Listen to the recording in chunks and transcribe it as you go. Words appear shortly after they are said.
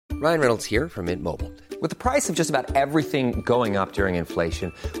Ryan Reynolds here from Mint Mobile. With the price of just about everything going up during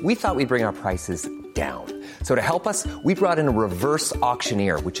inflation, we thought we'd bring our prices down. So to help us, we brought in a reverse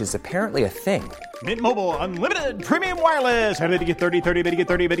auctioneer, which is apparently a thing. Mint Mobile Unlimited Premium Wireless. How to get 30, 30, bit to get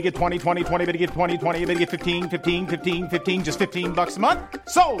 30, bit to get 20, 20, 20, bit to get 20, 20, bit to get 15, 15, 15, 15, just $15 a month?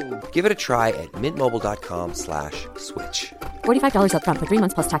 Sold! Give it a try at mintmobile.com/switch. $45 up front for 3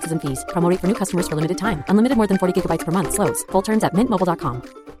 months plus taxes and fees. Promo rate for new customers for limited time. Unlimited more than 40 gigabytes per month. Slows full terms at mintmobile.com.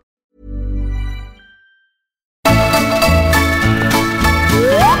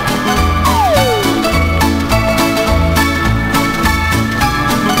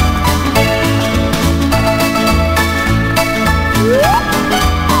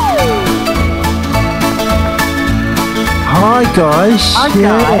 Hi guys. Hi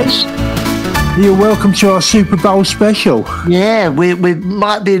guys. You're welcome to our Super Bowl special. Yeah, we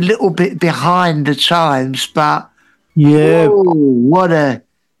might be a little bit behind the times, but yeah, what a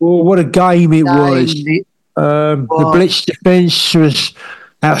game it was. The blitz defense was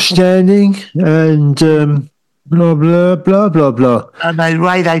outstanding, and blah blah blah blah blah. And the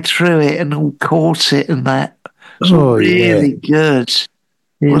way they threw it and all caught it and that was really good.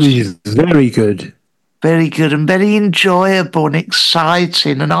 It was very good. Very good and very enjoyable and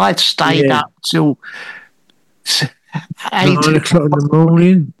exciting. And I stayed up till 8 o'clock in the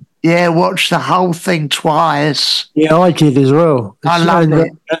morning. Yeah, watched the whole thing twice. Yeah, I did as well. I loved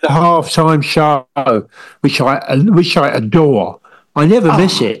it. At the halftime show, which I adore. I never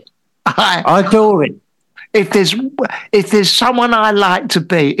miss it. I adore it. If there's someone I like to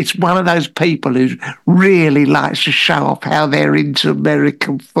be, it's one of those people who really likes to show off how they're into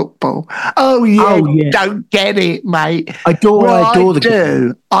American football. Oh yeah, you don't get it, mate. I adore it. I do.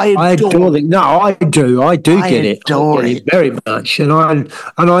 Get it. Adore it very much, and I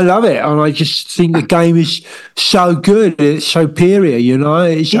love it. And I just think the game is so good. It's superior. You know,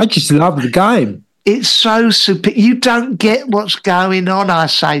 I just love the game. It's so super. You don't get what's going on, I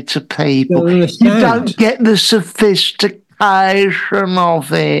say to people. You don't get the sophistication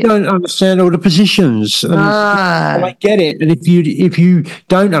of it. You don't understand all the positions. No. I get it. And if you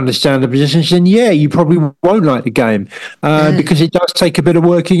don't understand the positions, then you probably won't like the game because it does take a bit of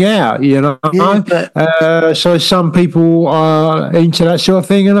working out, you know. Yeah, so some people are into that sort of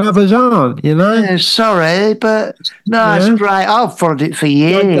thing and others aren't, you know. Yeah, sorry, but no, it's great. I've followed it for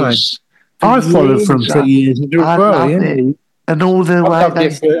years. I followed from 3 years as well, it. And all the way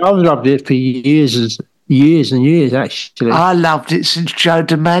I've loved it for years and years, actually. I loved it since Joe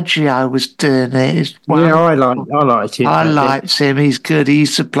DiMaggio was doing it. I liked it. I liked him. He's good. He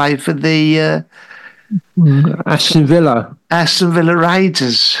used to play for the Aston Villa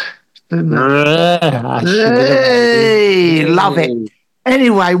Raiders. Hey, love it.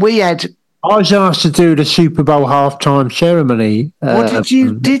 Anyway, I was asked to do the Super Bowl halftime ceremony. What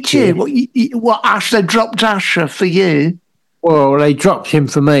did you? What Usher dropped Usher for you? Well, they dropped him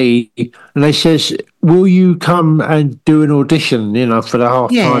for me, and they says, "Will you come and do an audition? You know, for the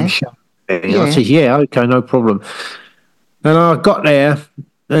halftime show?" I said, "Yeah, okay, no problem." And I got there,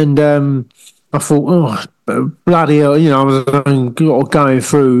 and I thought, "Oh, bloody hell!" You know, I was going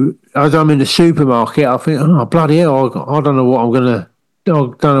through. As I'm in the supermarket, I think, "Oh, bloody hell! I don't know what I'm going to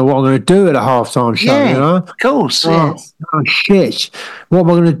do at a halftime show, you know? Of course, oh shit. What am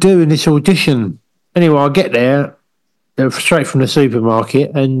I going to do in this audition?" Anyway, I get there straight from the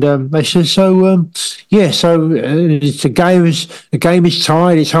supermarket and they said, the game is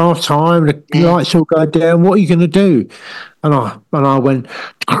tied, it's half time, the lights all go down, what are you going to do? And I went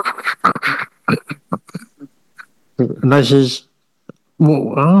and they says,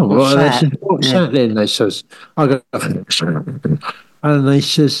 what's that then? They says, I go, and they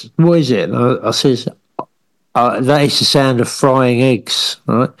says, what is it? And I says, that is the sound of frying eggs,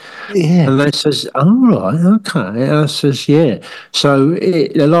 right? Yeah. And they says, right, okay. And I says, yeah. So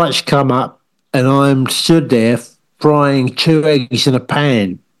the lights come up and I'm stood there frying 2 eggs in a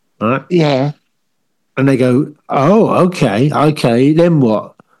pan, right? Yeah. And they go, okay, then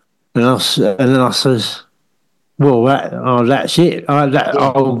what? And then I says, well, that's it.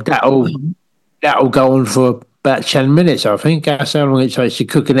 That'll go on for about 10 minutes, I think. That's how long it takes to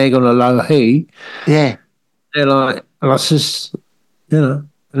cook an egg on a low heat. Yeah. They're like, and I says, and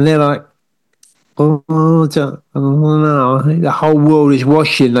they're like, no, the whole world is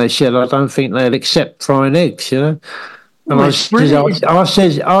watching. They said, I don't think they'll accept frying eggs, And I says,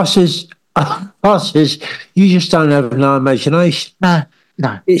 you just don't have no imagination. No.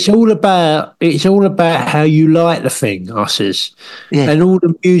 It's all about how you light the thing, I says. Yeah. And all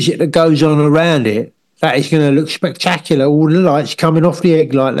the music that goes on around it, that is going to look spectacular. All the lights coming off the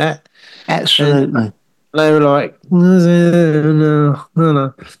egg like that. Absolutely. And they were like, no.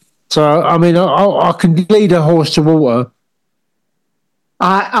 So, I mean, I can lead a horse to water.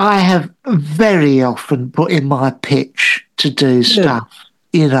 I have very often put in my pitch to do stuff,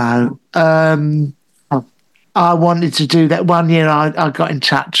 you know. I wanted to do that one year. I got in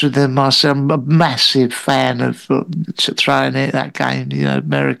touch with them. I said, I'm a massive fan of throwing it, that game, you know,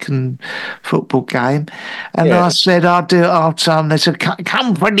 American football game. And I said, I'll do it all the time. They said,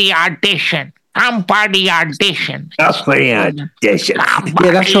 come for the audition. Come for the audition. Come for the audition. Yeah,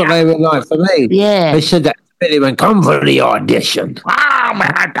 that's what they were like for me. Yeah. They said that to me, they went, come for the audition.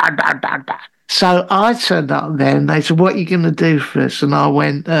 So I turned up there and they said, what are you going to do for us? And I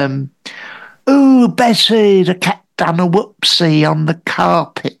went, ooh, Bessie, the cat done a whoopsie on the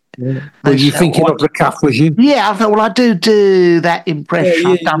carpet. Yeah. Were you thinking off the cuff, was you? Yeah, I thought, well, I do that impression.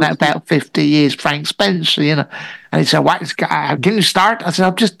 I've done that about 50 years, Frank Spencer, you know. And he said, what, can you start? I said,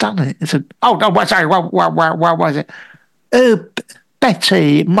 I've just done it. He said, oh, no, sorry, what was it? Oh,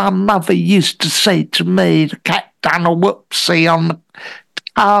 Betty, my mother used to say to me, the cat done a whoopsie on the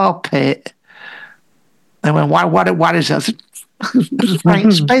carpet. They went, what is it? I said,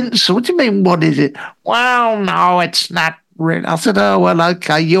 Frank Spencer. What do you mean, what is it? Well, no, it's not really. I said, oh, well,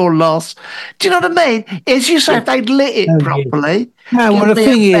 okay, your loss. Do you know what I mean? As you say, if they'd lit it properly. No, well, the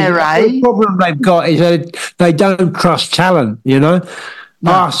thing is, the problem they've got is they don't trust talent, you know?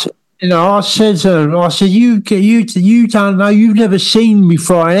 No. I said to them, you don't know, you've never seen me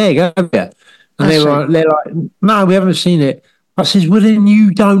fry an egg, have you? And they're like, no, we haven't seen it. I says, well, then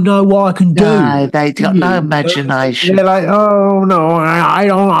you don't know what I can do. No, they got no imagination. They're like, oh no,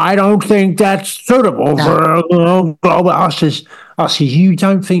 I don't think that's suitable for. I says, you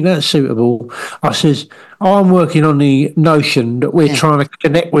don't think that's suitable? I says, I'm working on the notion that we're trying to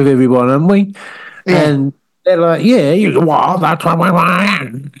connect with everyone, aren't we? Yeah. And they're like, yeah, that's what I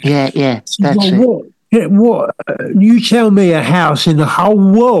am. Yeah, that's it. What? You tell me a house in the whole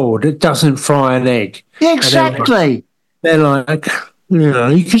world that doesn't fry an egg? Yeah, exactly. They're like, you know,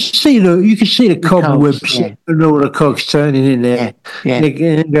 you can see the cobwebs and all the cogs turning in there. Yeah.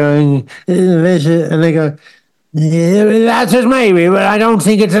 They're going, and they go, that's just maybe, but I don't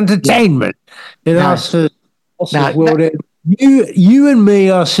think it's entertainment. You know, you and me,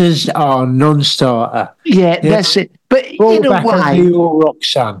 I says, are non-starter. Yeah, that's it. But in a way,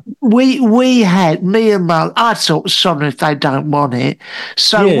 Roxanne. We had, me and Mark, I thought, sorry if they don't want it.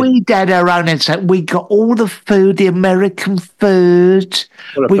 So we did our own insight. We got all the food, the American food.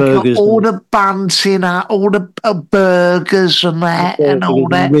 We got all the buns in all the burgers and that, and all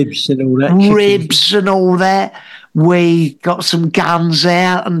that. Ribs and all that. Ribs and all that. We got some guns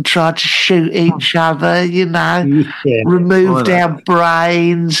out and tried to shoot each other, you know, removed our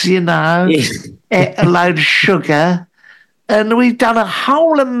brains, you know, ate a load of sugar. And we've done a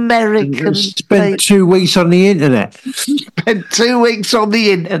whole American Spent 2 weeks on the internet. Spent 2 weeks on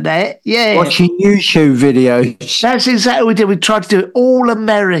the internet, yeah. Watching YouTube videos. That's exactly what we did. We tried to do it all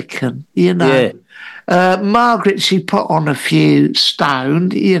American, you know. Yeah. Margaret, she put on a few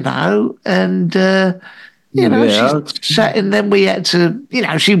stone, you know, and... you know, she sat, and then we had to, you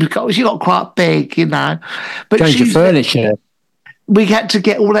know, she got quite big, you know. But change the furniture. We had to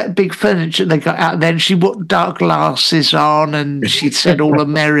get all that big furniture they got out. And then she put dark glasses on, and she said all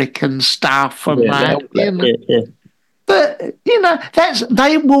American stuff and that. You know. But you know,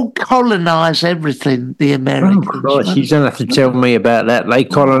 they will colonise everything. The Americans. Oh, Christ, you don't have to tell me about that. They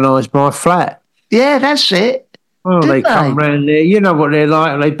colonised my flat. Yeah, that's it. Oh, they come round there. You know what they're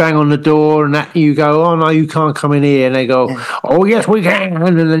like. They bang on the door, and that you go, "Oh no, you can't come in here." And they go, "Oh yes, we can."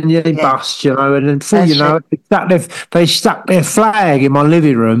 And then they bust, you know. And then before you know it, they stuck their flag in my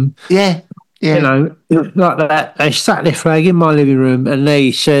living room. Yeah. You know, like that. They stuck their flag in my living room, and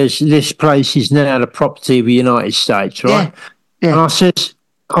they says, "This place is now the property of the United States," right? Yeah. And I says,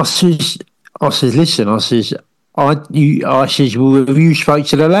 listen, I says, well, have you spoke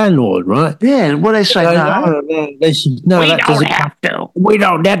to the landlord, right? Yeah, what they say? No. They said, no, that doesn't have to. We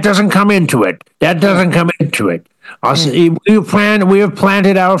don't. That doesn't come into it. I said, we have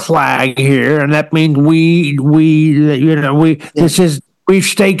planted our flag here, and that means we've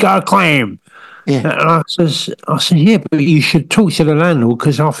staked our claim. Yeah. And I said, yeah, but you should talk to the landlord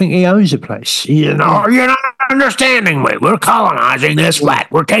because I think he owns the place. You know, you're not understanding me. We're colonizing this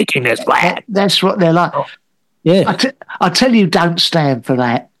flat. We're taking this flat. That's what they're like. Yeah. I tell you, don't stand for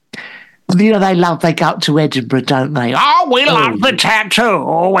that. You know, they go up to Edinburgh, don't they? Oh, we love the tattoo.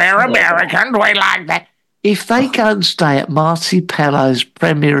 We're Americans. We like that. If they go and stay at Marty Pello's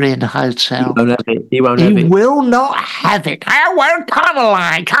Premier Inn Hotel, he will not have it. Oh, we're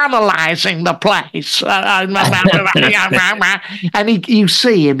colonising the place. And you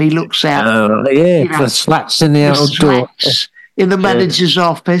see him, he looks out. The slats in the old door. in the manager's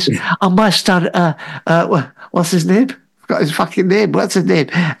office. I must have, what's his name? I've got his fucking name. What's his name?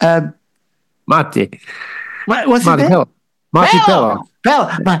 Marty. What's his name? Marty Pello.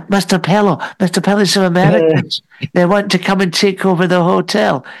 Mr. Pello. Mr. Pello, some Americans. They want to come and take over the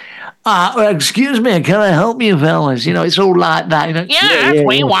hotel. Excuse me, can I help you, fellas? You know, it's all like that. You know, yes,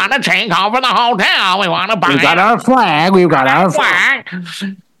 we want to take over the hotel. We want to buy. We've got our flag. We've got our flag.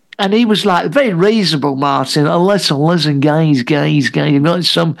 And he was like very reasonable, Martin. Listen, guys.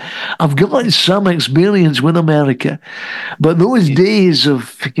 I've got some experience with America, but those days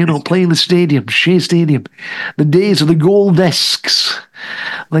of playing the stadium, Shea Stadium, the days of the gold discs,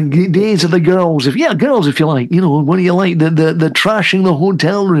 the days of the girls, if you like, what do you like? The trashing the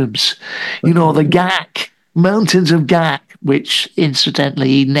hotel rooms, the gack, mountains of gack, which incidentally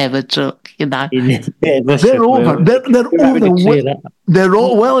he never took. They're over. They're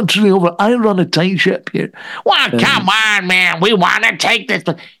all well and truly over. I run a tight ship here. Well, come on, man. We want to take this,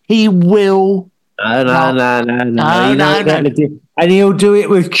 but he will. No. And he'll do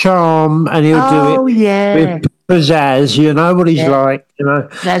it with charm, and he'll do it with pizzazz. You know what he's like.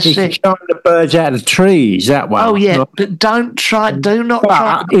 That's he it. can charm the birds out of trees that way. Oh yeah, but do not try.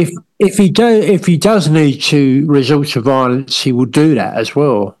 If he does need to resort to violence, he will do that as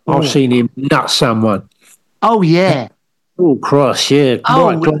well. I've seen him nut someone. Oh yeah. Oh, cross, yeah.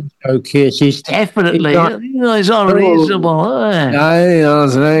 He's definitely. It's unreasonable.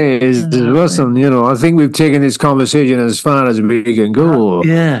 Listen, I think we've taken this conversation as far as we can go.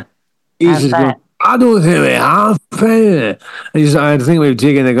 Yeah. I don't think we have. I think we've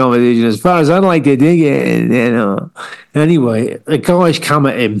taken the conversation as far as I'd like to dig it. Anyway, the guy's come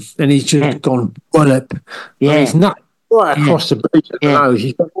at him and he's just gone wallop. Yeah. And he's not right across the bridge of the nose.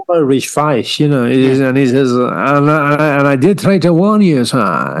 He's got all over his face, and he says, and I did try to warn you,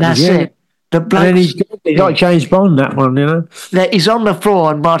 sir. That's it. And he's like James Bond, that one, He's on the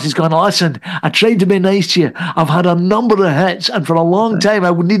floor and Marty's going, listen, I tried to be nice to you. I've had a number of hits and for a long time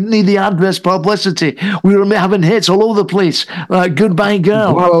I didn't need the adverse publicity. We were having hits all over the place. Goodbye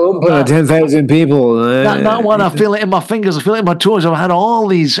Girl. 10,000 people. That one, I feel it in my fingers, I feel it in my toes. I've had all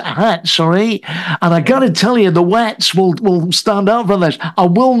these hits, all right? And I got to tell you, the Wets will stand out for this. I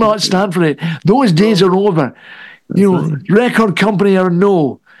will not stand for it. Those days are over. Record company or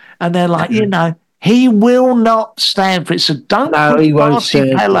no. And they're like, he will not stand for it. So don't put Marty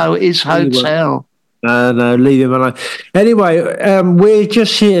Pello his hotel. No, leave him alone. Anyway, we're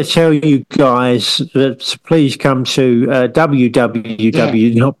just here to tell you guys that please come to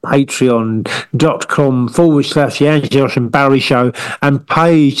www.patreon.com/The Angelos and Barry Show and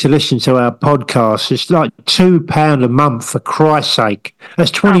pay to listen to our podcast. It's like £2 a month, for Christ's sake. That's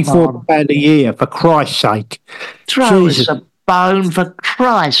 £24 a year, for Christ's sake. Jesus. Bone, for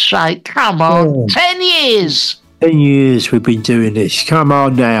Christ's sake, come on. 10 years. 10 years we've been doing this. Come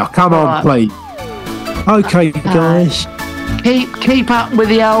on now. Come on, please. Okay, guys. Keep up with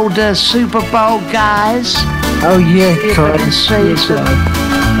the old Super Bowl guys. Oh, yeah, guys. Season.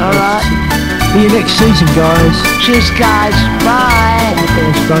 All right. See you next season, guys. Cheers, guys. Bye.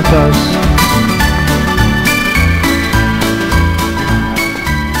 Bye, guys.